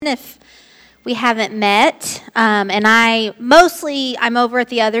If we haven't met, and I'm over at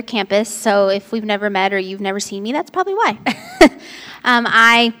the other campus, so if we've never met or you've never seen me, that's probably why.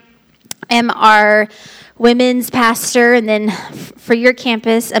 I am our women's pastor, and then for your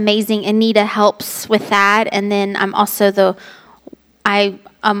campus, amazing, Anita helps with that, and then I'm also I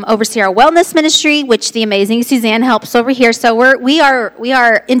oversee our wellness ministry, which the amazing Suzanne helps over here, so we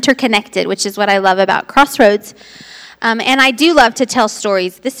are interconnected, which is what I love about Crossroads. And I do love to tell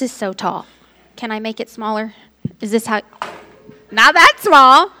stories. This is so tall. Can I make it smaller? Is this how? Not that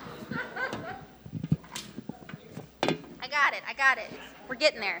small. I got it. We're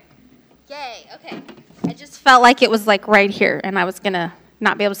getting there. Yay, okay. I just felt like it was like right here, and I was going to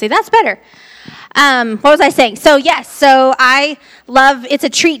not be able to see. That's better. What was I saying? So I love, it's a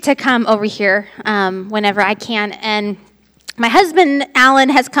treat to come over here whenever I can. And my husband, Alan,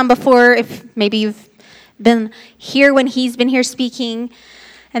 has come before, if maybe you've been here when he's been here speaking,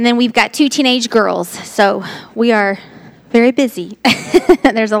 and then we've got 2 teenage girls, so we are very busy.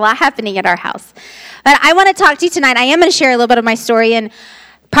 There's a lot happening at our house. But I want to talk to you tonight. I am going to share a little bit of my story, and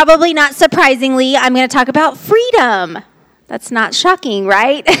probably not surprisingly, I'm going to talk about freedom. That's not shocking,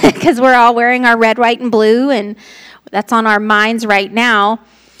 right? Because we're all wearing our red, white, and blue, and that's on our minds right now.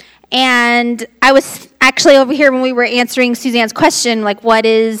 And I was actually over here when we were answering Suzanne's question, like, what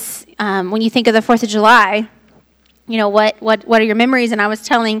is when you think of the 4th of July, you know, what are your memories? And I was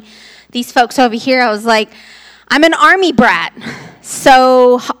telling these folks over here, I was like, I'm an Army brat.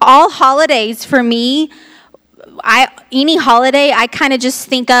 So all holidays for me, any holiday, I kind of just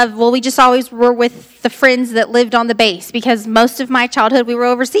think of, well, we just always were with the friends that lived on the base because most of my childhood we were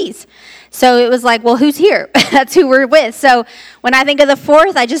overseas. So it was like, well, who's here? That's who we're with. So when I think of the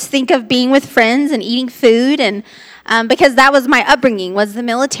 4th, I just think of being with friends and eating food, and because that was my upbringing, was the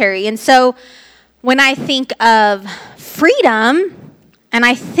military. And so when I think of freedom, and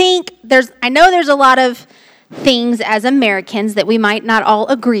I know there's a lot of things as Americans that we might not all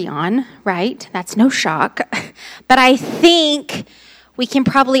agree on, right? That's no shock. But I think we can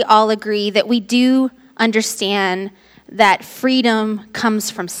probably all agree that we do understand that freedom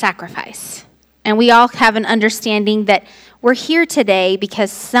comes from sacrifice. And we all have an understanding that we're here today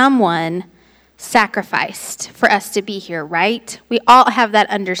because someone sacrificed for us to be here, right? We all have that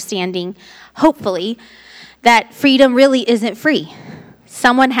understanding, hopefully, that freedom really isn't free.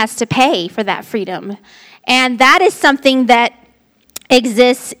 Someone has to pay for that freedom. And that is something that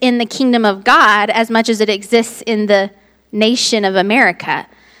exists in the kingdom of God as much as it exists in the nation of America.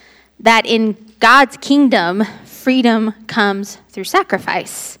 That in God's kingdom, freedom comes through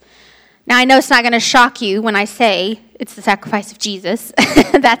sacrifice. Now, I know it's not going to shock you when I say it's the sacrifice of Jesus.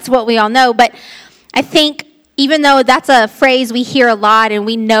 That's what we all know. But I think even though that's a phrase we hear a lot and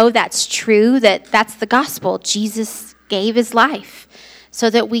we know that's true, that's the gospel. Jesus gave his life so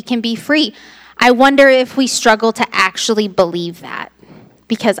that we can be free. I wonder if we struggle to actually believe that,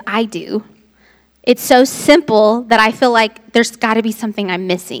 because I do. It's so simple that I feel like there's got to be something I'm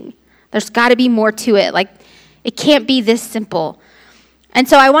missing. There's got to be more to it. Like, it can't be this simple. And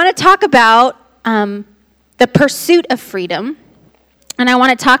so I want to talk about the pursuit of freedom, and I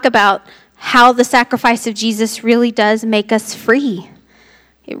want to talk about how the sacrifice of Jesus really does make us free.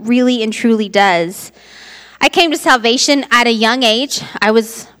 It really and truly does. I came to salvation at a young age.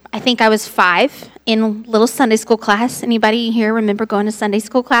 I think I was 5 in little Sunday school class. Anybody here remember going to Sunday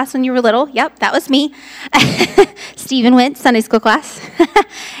school class when you were little? Yep, that was me. Stephen went Sunday school class.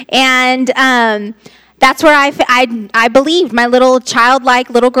 And that's where I believed, my little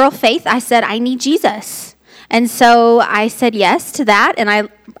childlike little girl faith. I said, I need Jesus. And so I said yes to that, and I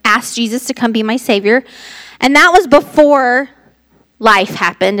asked Jesus to come be my Savior. And that was before life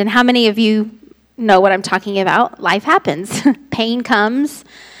happened. And how many of you know what I'm talking about? Life happens. Pain comes.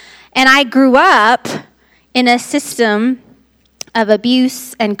 And I grew up in a system of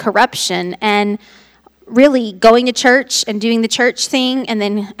abuse and corruption, and really going to church and doing the church thing, and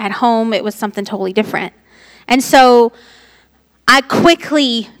then at home it was something totally different. And so I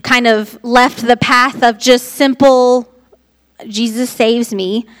quickly kind of left the path of just simple, Jesus saves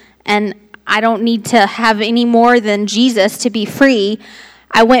me, and I don't need to have any more than Jesus to be free.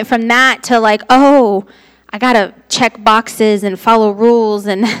 I went from that to like, oh, I got to check boxes and follow rules,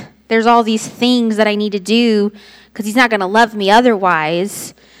 and there's all these things that I need to do because he's not going to love me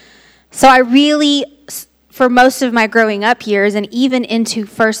otherwise. So I really, for most of my growing up years and even into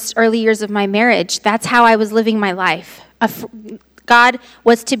early years of my marriage, that's how I was living my life. God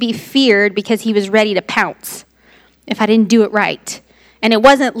was to be feared because he was ready to pounce if I didn't do it right. And it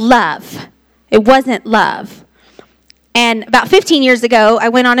wasn't love. It wasn't love. And about 15 years ago, I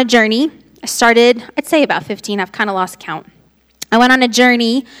went on a journey. I started, I'd say about 15. I've kind of lost count. I went on a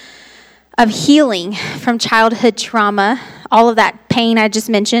journey of healing from childhood trauma, all of that pain I just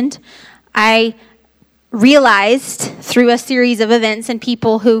mentioned. I realized through a series of events and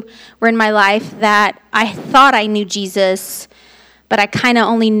people who were in my life that I thought I knew Jesus, but I kind of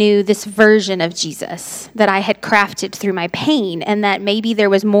only knew this version of Jesus that I had crafted through my pain, and that maybe there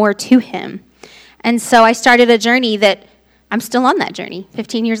was more to him. And so I started a journey that I'm still on that journey.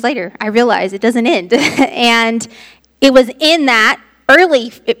 15 years later, I realize it doesn't end. And it was in that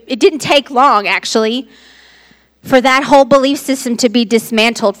early, it didn't take long actually, for that whole belief system to be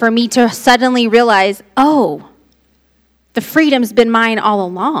dismantled, for me to suddenly realize, oh, the freedom's been mine all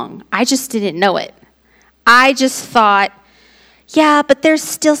along. I just didn't know it. I just thought, yeah, but there's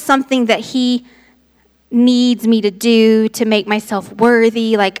still something that he needs me to do to make myself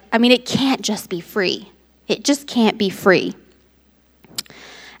worthy. It can't just be free. It just can't be free.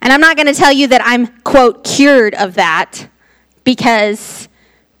 And I'm not going to tell you that I'm, quote, cured of that, because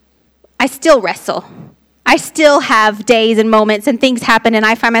I still wrestle. I still have days and moments and things happen, and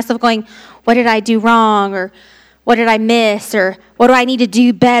I find myself going, what did I do wrong? Or what did I miss? Or what do I need to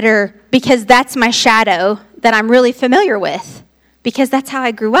do better? Because that's my shadow that I'm really familiar with, because that's how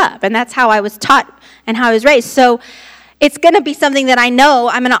I grew up, and that's how I was taught and how I was raised. So it's going to be something that I know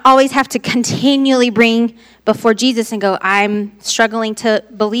I'm going to always have to continually bring before Jesus and go, I'm struggling to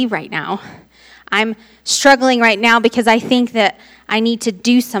believe right now. I'm struggling right now because I think that I need to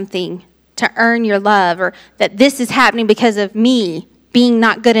do something to earn your love, or that this is happening because of me being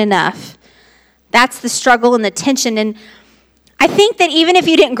not good enough. That's the struggle and the tension. And I think that even if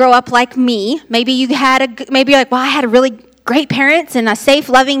you didn't grow up like me, maybe you're like, well, I had a really great parents and a safe,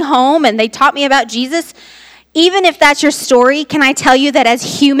 loving home, and they taught me about Jesus. Even if that's your story, can I tell you that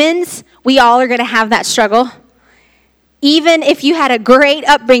as humans, we all are going to have that struggle? Even if you had a great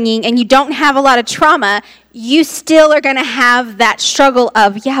upbringing and you don't have a lot of trauma, you still are going to have that struggle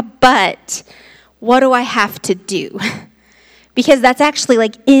of, yeah, but what do I have to do? Because that's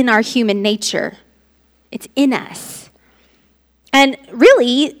actually in our human nature. It's in us. And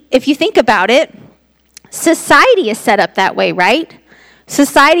really, if you think about it, society is set up that way, right?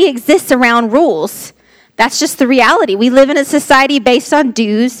 Society exists around rules. That's just the reality. We live in a society based on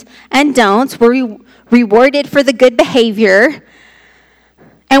do's and don'ts. We're rewarded for the good behavior.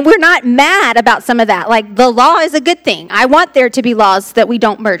 And we're not mad about some of that. The law is a good thing. I want there to be laws that we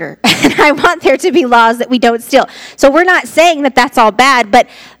don't murder. And I want there to be laws that we don't steal. So we're not saying that that's all bad, but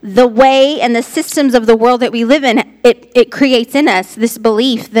the way and the systems of the world that we live in, it creates in us this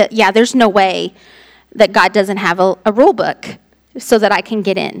belief that, yeah, there's no way that God doesn't have a rule book so that I can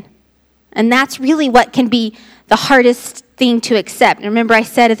get in. And that's really what can be the hardest thing to accept. And remember, I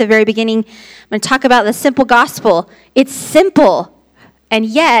said at the very beginning, I'm going to talk about the simple gospel. It's simple, and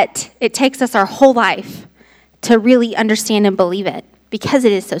yet it takes us our whole life to really understand and believe it, because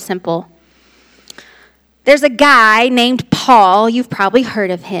it is so simple. There's a guy named Paul. You've probably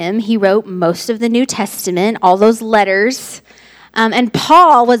heard of him. He wrote most of the New Testament, all those letters. And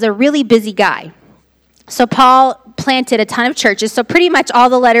Paul was a really busy guy. So Paul planted a ton of churches. So pretty much all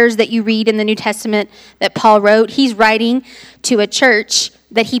the letters that you read in the New Testament that Paul wrote, he's writing to a church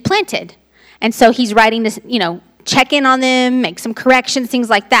that he planted. And so he's writing this, check in on them, make some corrections, things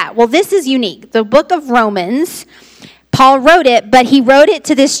like that. Well, this is unique. The book of Romans, Paul wrote it, but he wrote it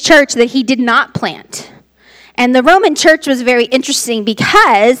to this church that he did not plant. And the Roman church was very interesting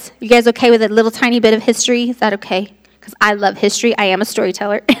because, you guys okay with a little tiny bit of history? Is that okay? Because I love history. I am a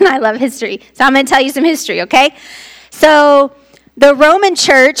storyteller, and I love history. So I'm going to tell you some history, okay? So the Roman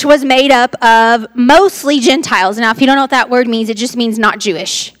church was made up of mostly Gentiles. Now, if you don't know what that word means, it just means not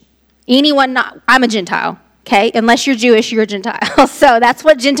Jewish. I'm a Gentile, okay? Unless you're Jewish, you're a Gentile. So that's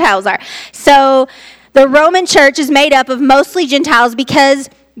what Gentiles are. So the Roman church is made up of mostly Gentiles because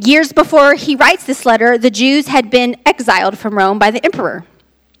years before he writes this letter, the Jews had been exiled from Rome by the emperor.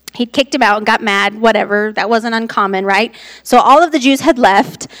 He'd kicked him out and got mad, whatever. That wasn't uncommon, right? So all of the Jews had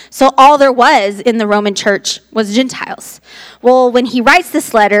left. So all there was in the Roman church was Gentiles. Well, when he writes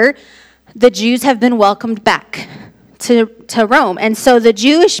this letter, the Jews have been welcomed back to Rome. And so the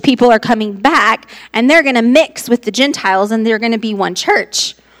Jewish people are coming back, and they're going to mix with the Gentiles, and they're going to be one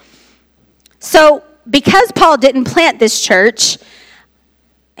church. So because Paul didn't plant this church,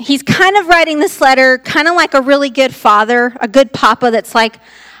 he's kind of writing this letter kind of like a really good father, a good papa that's like,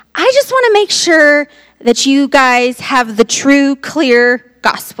 I just want to make sure that you guys have the true, clear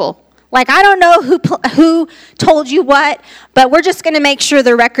gospel. I don't know who told you what, but we're just going to make sure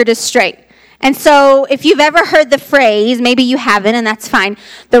the record is straight. And so if you've ever heard the phrase, maybe you haven't, and that's fine,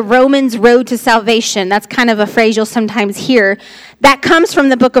 the Romans road to salvation, that's kind of a phrase you'll sometimes hear. That comes from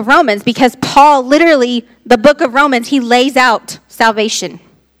the book of Romans because Paul literally, the book of Romans, he lays out salvation.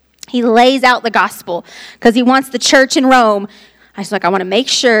 He lays out the gospel because he wants the church in Rome. I want to make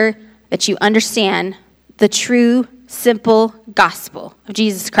sure that you understand the true, simple gospel of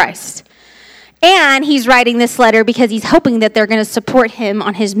Jesus Christ. And he's writing this letter because he's hoping that they're going to support him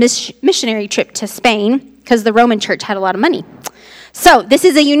on his missionary trip to Spain because the Roman church had a lot of money. So this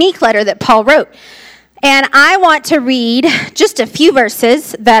is a unique letter that Paul wrote. And I want to read just a few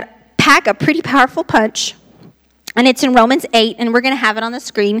verses that pack a pretty powerful punch. And it's in Romans 8, and we're going to have it on the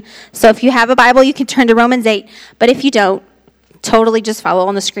screen. So if you have a Bible, you can turn to Romans 8. But if you don't, totally just follow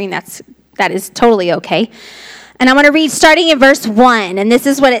on the screen. That is totally okay. And I want to read starting in verse 1, and this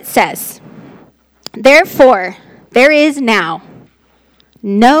is what it says. Therefore, there is now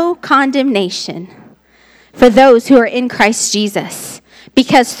no condemnation for those who are in Christ Jesus,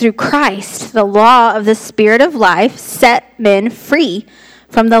 because through Christ, the law of the Spirit of life set men free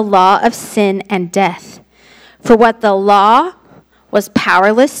from the law of sin and death. For what the law was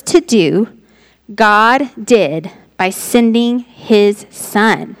powerless to do, God did by sending his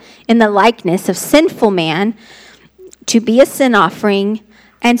Son in the likeness of sinful man to be a sin offering,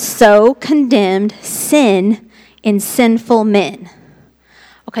 and so condemned sin in sinful men.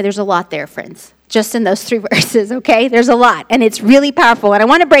 Okay, there's a lot there, friends. Just in those 3 verses, okay? There's a lot, and it's really powerful, and I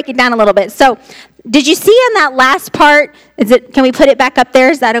want to break it down a little bit. So, did you see in that last part, can we put it back up there?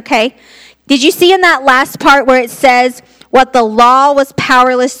 Is that okay? Did you see in that last part where it says, what the law was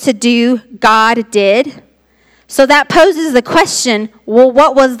powerless to do, God did? So that poses the question, well,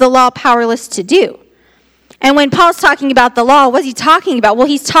 what was the law powerless to do? And when Paul's talking about the law, what's he talking about? Well,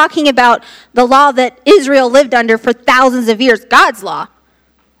 he's talking about the law that Israel lived under for thousands of years, God's law.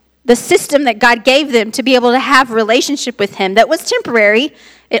 The system that God gave them to be able to have a relationship with him that was temporary.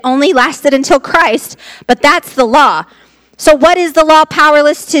 It only lasted until Christ, but that's the law. So what is the law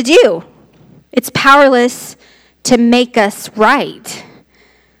powerless to do? It's powerless to make us right.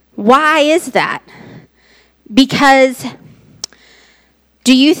 Why is that? Because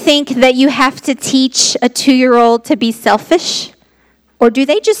do you think that you have to teach a 2-year-old to be selfish? Or do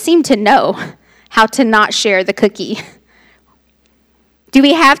they just seem to know how to not share the cookie? Do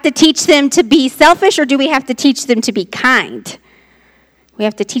we have to teach them to be selfish, or do we have to teach them to be kind? We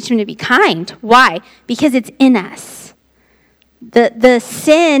have to teach them to be kind. Why? Because it's in us. The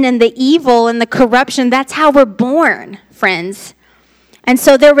sin and the evil and the corruption, that's how we're born, friends. And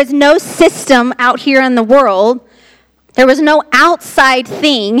so there was no system out here in the world. There was no outside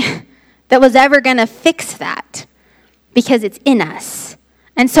thing that was ever going to fix that because it's in us.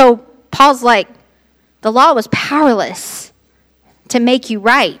 And so Paul's like, the law was powerless to make you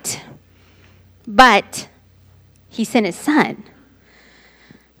right, but he sent his Son.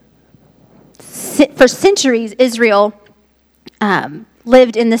 For centuries, Israel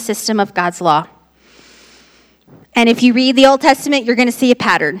lived in the system of God's law. And if you read the Old Testament, you're going to see a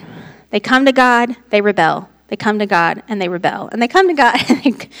pattern. They come to God, they rebel. They come to God, and they rebel. And they come to God,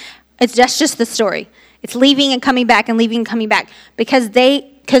 and it's just the story. It's leaving and coming back and leaving and coming back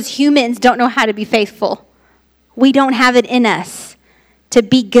because humans don't know how to be faithful. We don't have it in us to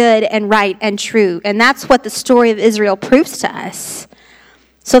be good and right and true. And that's what the story of Israel proves to us.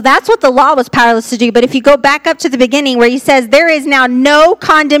 So that's what the law was powerless to do. But if you go back up to the beginning where he says, there is now no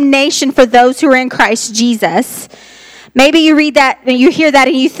condemnation for those who are in Christ Jesus. Maybe you read that and you hear that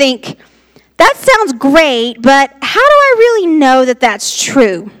and you think, that sounds great, but how do I really know that that's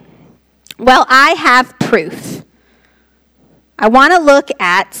true? Well, I have proof. I want to look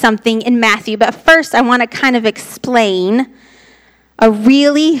at something in Matthew, but first I want to kind of explain a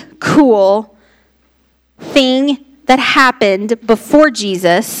really cool thing that happened before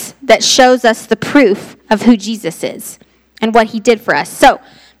Jesus that shows us the proof of who Jesus is and what he did for us. So,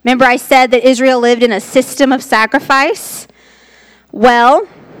 remember I said that Israel lived in a system of sacrifice? Well,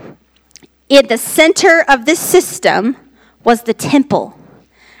 at the center of this system was the temple.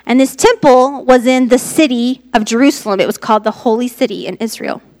 And this temple was in the city of Jerusalem. It was called the Holy City in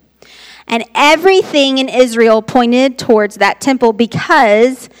Israel. And everything in Israel pointed towards that temple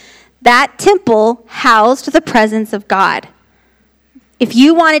because that temple housed the presence of God. If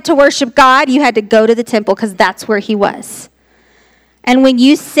you wanted to worship God, you had to go to the temple because that's where he was. And when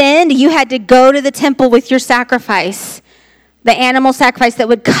you sinned, you had to go to the temple with your sacrifice, the animal sacrifice that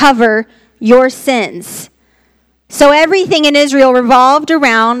would cover your sins. So everything in Israel revolved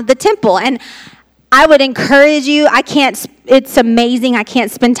around the temple. And I would encourage you. It's amazing. I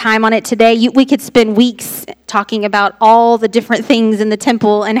can't spend time on it today. We could spend weeks talking about all the different things in the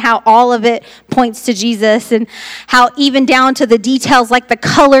temple and how all of it points to Jesus, and how even down to the details like the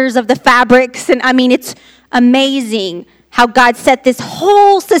colors of the fabrics. And I mean, it's amazing how God set this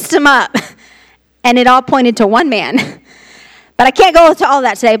whole system up, and it all pointed to one man. But I can't go into all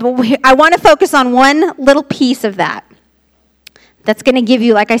that today, but I want to focus on one little piece of that. That's going to give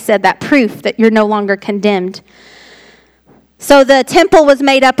you, like I said, that proof that you're no longer condemned. So the temple was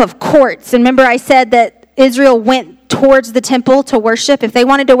made up of courts. And remember I said that Israel went towards the temple to worship. If they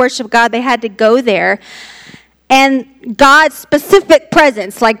wanted to worship God, they had to go there. And God's specific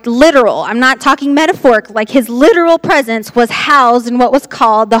presence, like literal, I'm not talking metaphoric, like his literal presence was housed in what was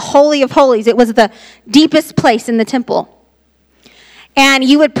called the Holy of Holies. It was the deepest place in the temple. And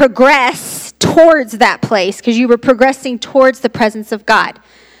you would progress towards that place because you were progressing towards the presence of God.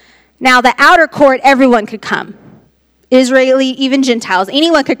 Now, the outer court, everyone could come. Israeli, even Gentiles,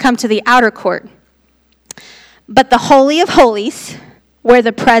 anyone could come to the outer court. But the Holy of Holies, where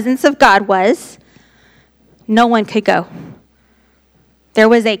the presence of God was, no one could go. There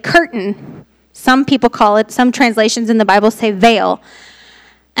was a curtain. Some people call it, some translations in the Bible say veil.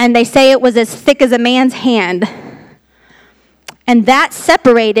 And they say it was as thick as a man's hand. And that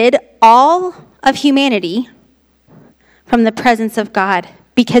separated all of humanity from the presence of God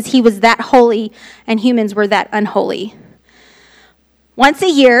because he was that holy and humans were that unholy. Once a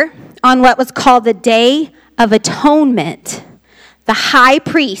year, on what was called the Day of Atonement, the high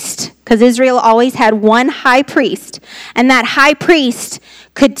priest, because Israel always had one high priest, and that high priest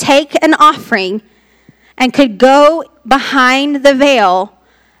could take an offering and could go behind the veil,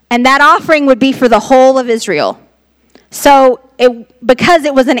 and that offering would be for the whole of Israel. So because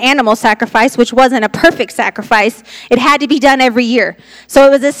it was an animal sacrifice, which wasn't a perfect sacrifice, it had to be done every year. So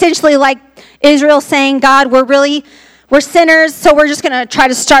it was essentially like Israel saying, God, we're sinners, so we're just going to try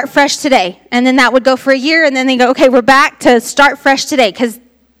to start fresh today. And then that would go for a year, and then they go, okay, we're back to start fresh today, because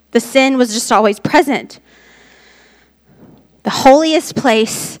the sin was just always present. The holiest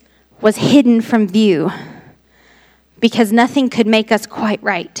place was hidden from view because nothing could make us quite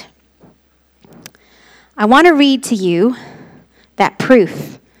right. I want to read to you that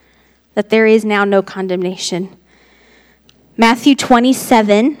proof that there is now no condemnation. Matthew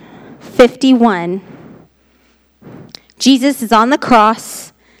 27:51. Jesus is on the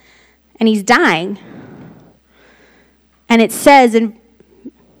cross and he's dying. And it says in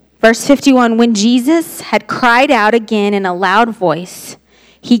verse 51, when Jesus had cried out again in a loud voice,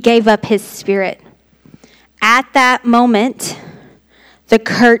 he gave up his spirit. At that moment, the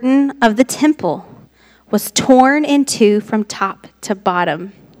curtain of the temple was torn in two from top to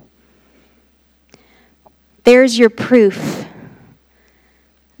bottom. There's your proof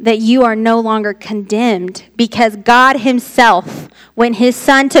that you are no longer condemned, because God himself, when his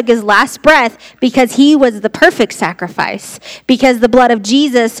son took his last breath, because he was the perfect sacrifice, because the blood of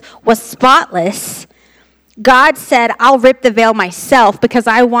Jesus was spotless, God said, I'll rip the veil myself because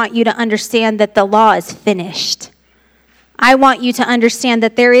I want you to understand that the law is finished. I want you to understand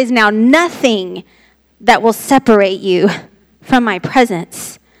that there is now nothing that will separate you from my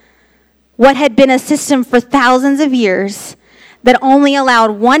presence. What had been a system for thousands of years that only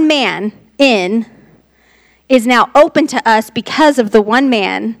allowed one man in is now open to us because of the one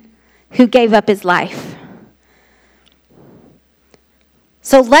man who gave up his life.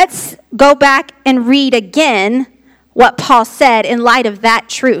 So let's go back and read again what Paul said in light of that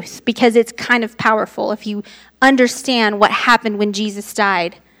truth, because it's kind of powerful if you understand what happened when Jesus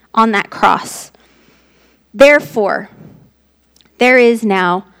died on that cross. Therefore, there is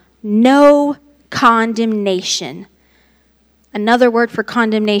now no condemnation. Another word for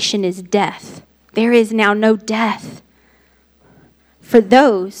condemnation is death. There is now no death for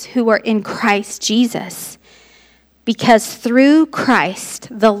those who are in Christ Jesus, because through Christ,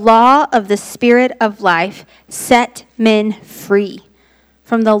 the law of the Spirit of life set men free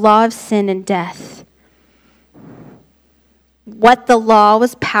from the law of sin and death. What the law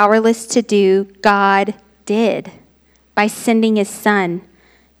was powerless to do, God did by sending his Son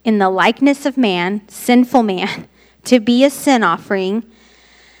in the likeness of man, sinful man, to be a sin offering,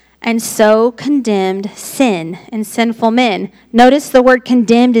 and so condemned sin and sinful men. Notice the word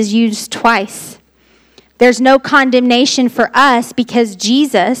condemned is used twice. There's no condemnation for us because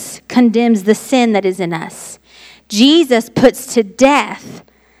Jesus condemns the sin that is in us. Jesus puts to death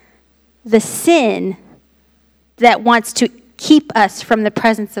the sin that wants to keep us from the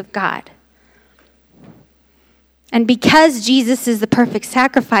presence of God. And because Jesus is the perfect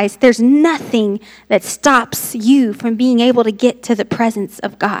sacrifice, there's nothing that stops you from being able to get to the presence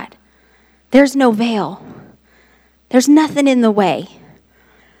of God. There's no veil. There's nothing in the way.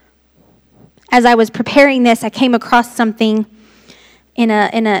 As I was preparing this, I came across something in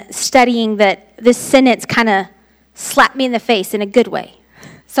a studying that this sentence kind of slapped me in the face in a good way.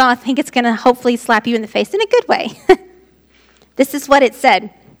 So I think it's going to hopefully slap you in the face in a good way. This is what it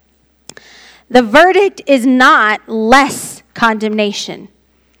said. The verdict is not less condemnation.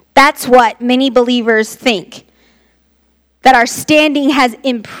 That's what many believers think. That our standing has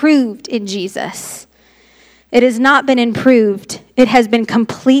improved in Jesus. It has not been improved. It has been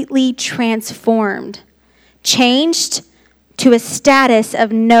completely transformed. Changed to a status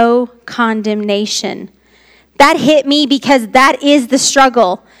of no condemnation. That hit me because that is the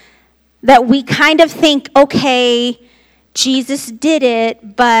struggle. That we kind of think, okay, Jesus did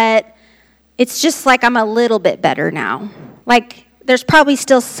it, but it's just like I'm a little bit better now. Like, there's probably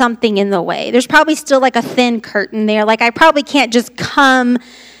still something in the way. There's probably still like a thin curtain there. Like, I probably can't just come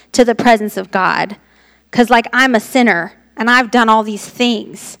to the presence of God because, like, I'm a sinner and I've done all these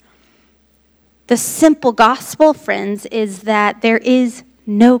things. The simple gospel, friends, is that there is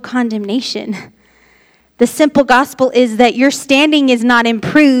no condemnation. The simple gospel is that your standing is not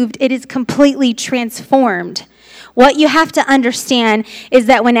improved. It is completely transformed. What you have to understand is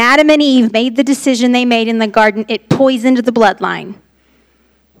that when Adam and Eve made the decision they made in the garden, it poisoned the bloodline.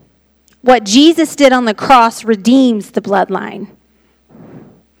 What Jesus did on the cross redeems the bloodline.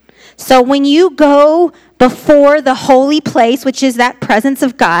 So when you go before the holy place, which is that presence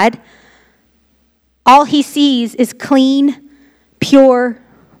of God, all he sees is clean, pure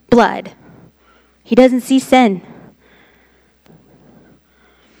blood. He doesn't see sin.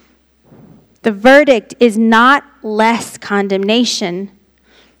 The verdict is not less condemnation.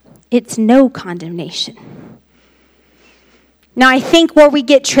 It's no condemnation. Now, I think where we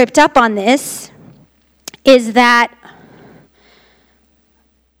get tripped up on this is that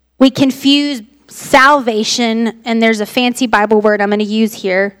we confuse salvation, and there's a fancy Bible word I'm going to use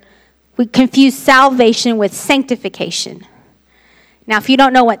here. We confuse salvation with sanctification. Now, if you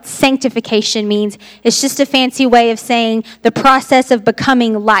don't know what sanctification means, it's just a fancy way of saying the process of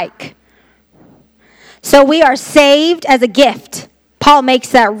becoming like. So we are saved as a gift. Paul makes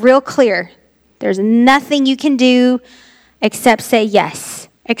that real clear. There's nothing you can do except say yes,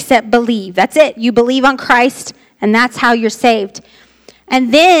 except believe. That's it. You believe on Christ, and that's how you're saved.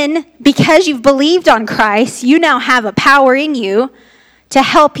 And then, because you've believed on Christ, you now have a power in you to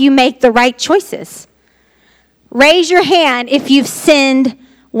help you make the right choices. Raise your hand if you've sinned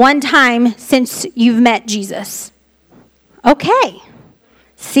one time since you've met Jesus. Okay.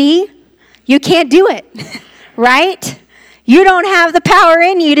 See? You can't do it, right? You don't have the power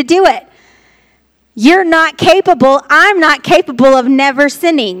in you to do it. You're not capable. I'm not capable of never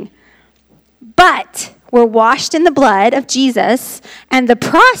sinning. But we're washed in the blood of Jesus, and the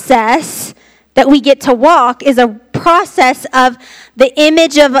process that we get to walk is a process of the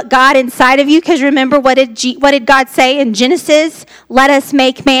image of God inside of you. Because remember, what did God say in Genesis? Let us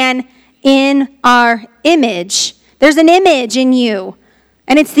make man in our image. There's an image in you.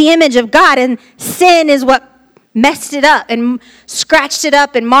 And it's the image of God, and sin is what messed it up and scratched it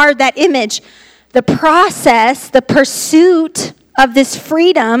up and marred that image. The process, the pursuit of this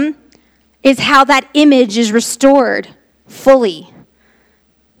freedom is how that image is restored fully.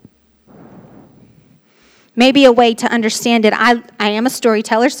 Maybe a way to understand it, I am a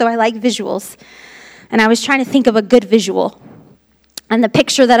storyteller, so I like visuals. And I was trying to think of a good visual. And the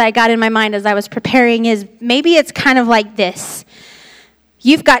picture that I got in my mind as I was preparing is maybe it's kind of like this.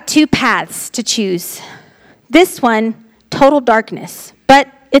 You've got two paths to choose. This one, total darkness, but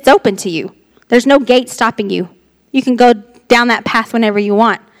it's open to you. There's no gate stopping you. You can go down that path whenever you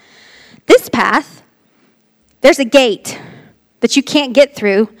want. This path, there's a gate that you can't get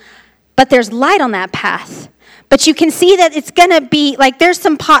through, but there's light on that path. But you can see that it's going to be, like, there's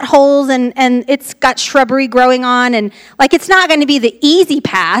some potholes and it's got shrubbery growing on, and, like, it's not going to be the easy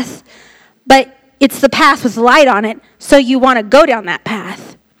path, but it's the path with light on it, so you want to go down that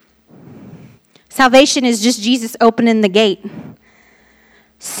path. Salvation is just Jesus opening the gate.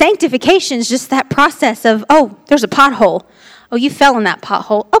 Sanctification is just that process of, oh, there's a pothole. Oh, you fell in that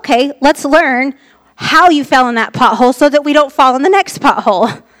pothole. Okay, let's learn how you fell in that pothole so that we don't fall in the next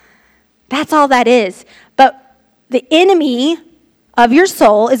pothole. That's all that is. But the enemy of your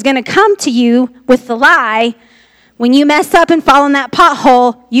soul is going to come to you with the lie. When you mess up and fall in that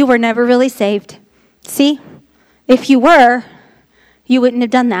pothole, you were never really saved. See? If you were, you wouldn't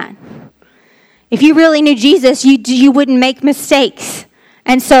have done that. If you really knew Jesus, you wouldn't make mistakes.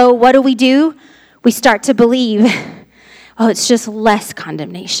 And so what do? We start to believe, oh, it's just less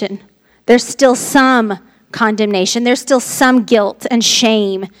condemnation. There's still some condemnation. There's still some guilt and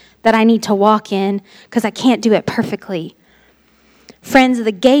shame that I need to walk in because I can't do it perfectly. Friends,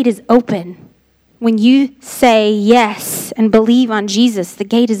 the gate is open. When you say yes and believe on Jesus, the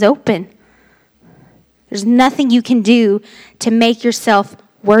gate is open. There's nothing you can do to make yourself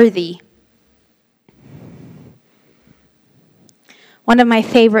worthy. One of my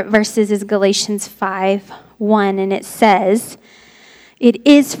favorite verses is Galatians 5:1, and it says, "It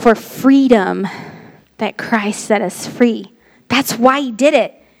is for freedom that Christ set us free." That's why he did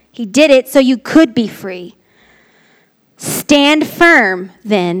it. He did it so you could be free. Stand firm,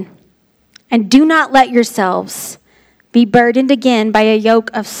 then, and do not let yourselves be burdened again by a yoke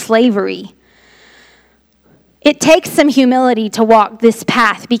of slavery. It takes some humility to walk this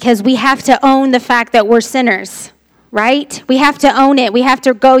path because we have to own the fact that we're sinners, right? We have to own it. We have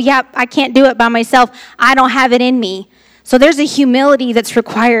to go, yep, I can't do it by myself. I don't have it in me. So there's a humility that's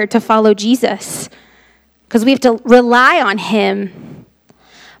required to follow Jesus because we have to rely on him.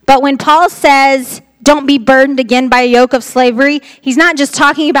 But when Paul says, don't be burdened again by a yoke of slavery, he's not just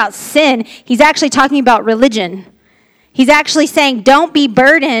talking about sin. He's actually talking about religion. He's actually saying, don't be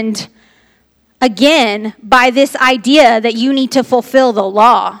burdened again by this idea that you need to fulfill the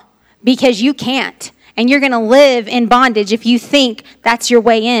law because you can't. And you're going to live in bondage if you think that's your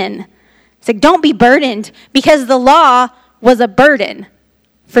way in. It's like, don't be burdened because the law was a burden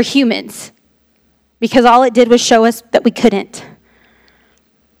for humans because all it did was show us that we couldn't.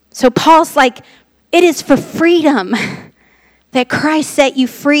 So Paul's like, it is for freedom that Christ set you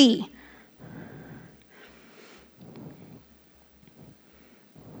free.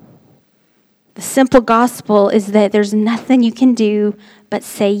 The simple gospel is that there's nothing you can do but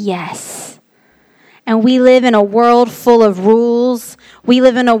say yes. And we live in a world full of rules. We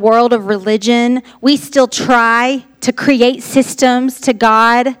live in a world of religion. We still try to create systems to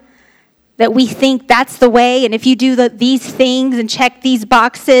God that we think that's the way. And if you do these things and check these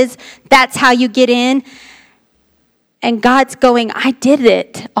boxes, that's how you get in. And God's going, I did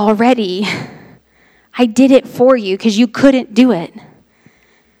it already. I did it for you because you couldn't do it.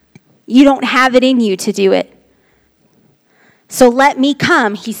 You don't have it in you to do it. So let me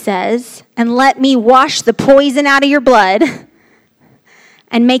come, he says, and let me wash the poison out of your blood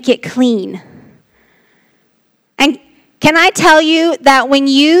and make it clean. And can I tell you that when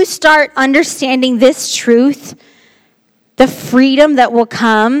you start understanding this truth, the freedom that will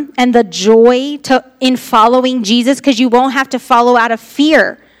come and the joy in following Jesus, because you won't have to follow out of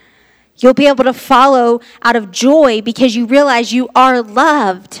fear. You'll be able to follow out of joy because you realize you are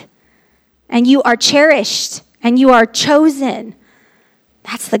loved. And you are cherished, and you are chosen.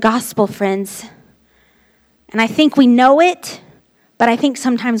 That's the gospel, friends. And I think we know it, but I think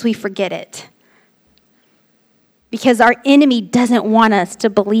sometimes we forget it. Because our enemy doesn't want us to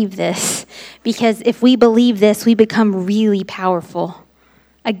believe this. Because if we believe this, we become really powerful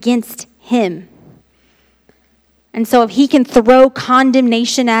against him. And so if he can throw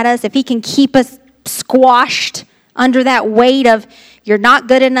condemnation at us, if he can keep us squashed under that weight of, you're not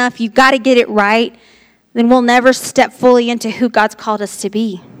good enough, you've got to get it right, then we'll never step fully into who God's called us to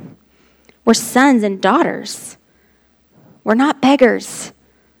be. We're sons and daughters. We're not beggars.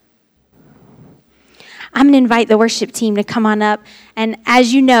 I'm going to invite the worship team to come on up. And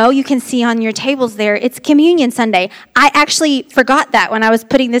as you know, you can see on your tables there, it's Communion Sunday. I actually forgot that when I was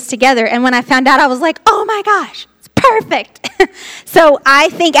putting this together. And when I found out, I was like, oh my gosh, it's perfect. So I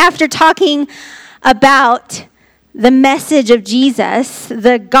think after talking about the message of Jesus,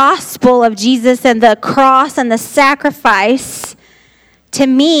 the gospel of Jesus and the cross and the sacrifice, to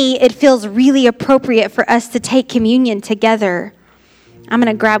me, it feels really appropriate for us to take communion together. I'm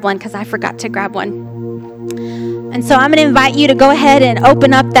going to grab one because I forgot to grab one. And so I'm going to invite you to go ahead and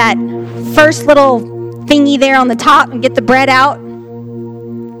open up that first little thingy there on the top and get the bread out.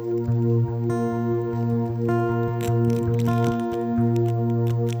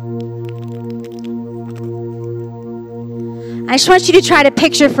 I just want you to try to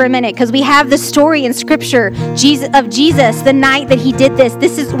picture for a minute because we have the story in Scripture of Jesus the night that he did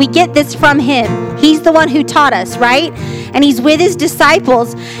this. We get this from him. He's the one who taught us, right? And he's with his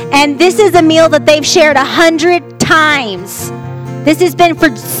disciples. And this is a meal that they've shared 100 times. This has been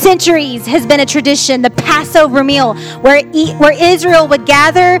for centuries, has been a tradition, the Passover meal, where Israel would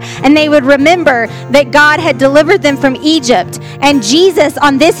gather and they would remember that God had delivered them from Egypt. And Jesus,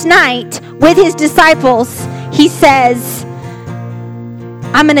 on this night, with his disciples, he says,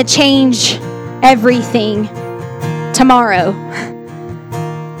 I'm going to change everything tomorrow.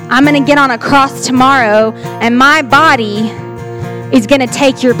 I'm going to get on a cross tomorrow, and my body is going to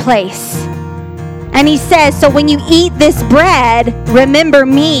take your place. And he says, so when you eat this bread, remember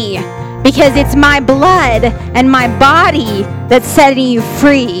me. because it's my blood and my body that's setting you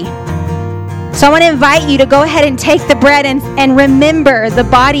free. So I want to invite you to go ahead and take the bread and remember the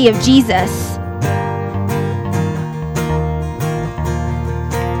body of Jesus.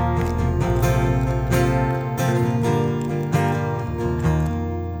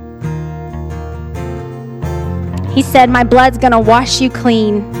 He said, my blood's going to wash you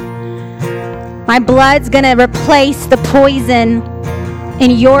clean. My blood's going to replace the poison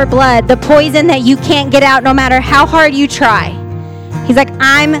in your blood, the poison that you can't get out no matter how hard you try. He's like,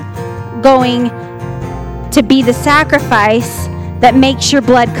 I'm going to be the sacrifice that makes your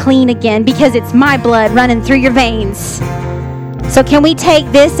blood clean again because it's my blood running through your veins. So can we take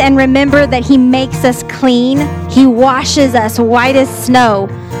this and remember that he makes us clean? He washes us white as snow.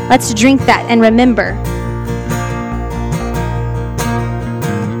 Let's drink that and remember.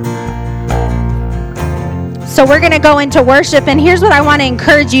 So we're going to go into worship, and here's what I want to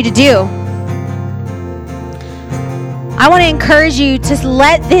encourage you to do. I want to encourage you to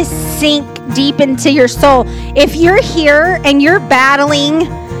let this sink deep into your soul. If you're here and you're battling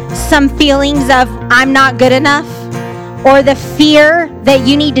some feelings of I'm not good enough, or the fear that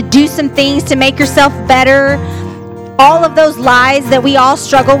you need to do some things to make yourself better, all of those lies that we all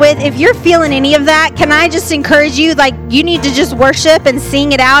struggle with, if you're feeling any of that, can I just encourage you, like, you need to just worship and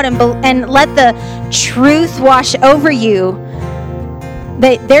sing it out and let the truth wash over you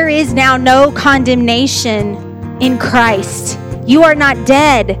that there is now no condemnation in Christ. You are not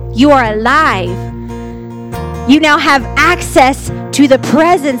dead. You are alive. You now have access to the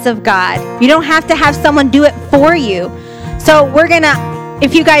presence of God. You don't have to have someone do it for you. So we're going to,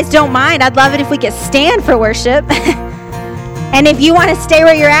 if you guys don't mind, I'd love it if we could stand for worship. And if you want to stay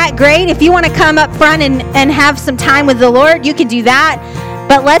where you're at, great. If you want to come up front and have some time with the Lord, you can do that.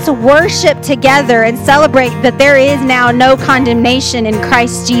 But let's worship together and celebrate that there is now no condemnation in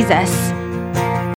Christ Jesus.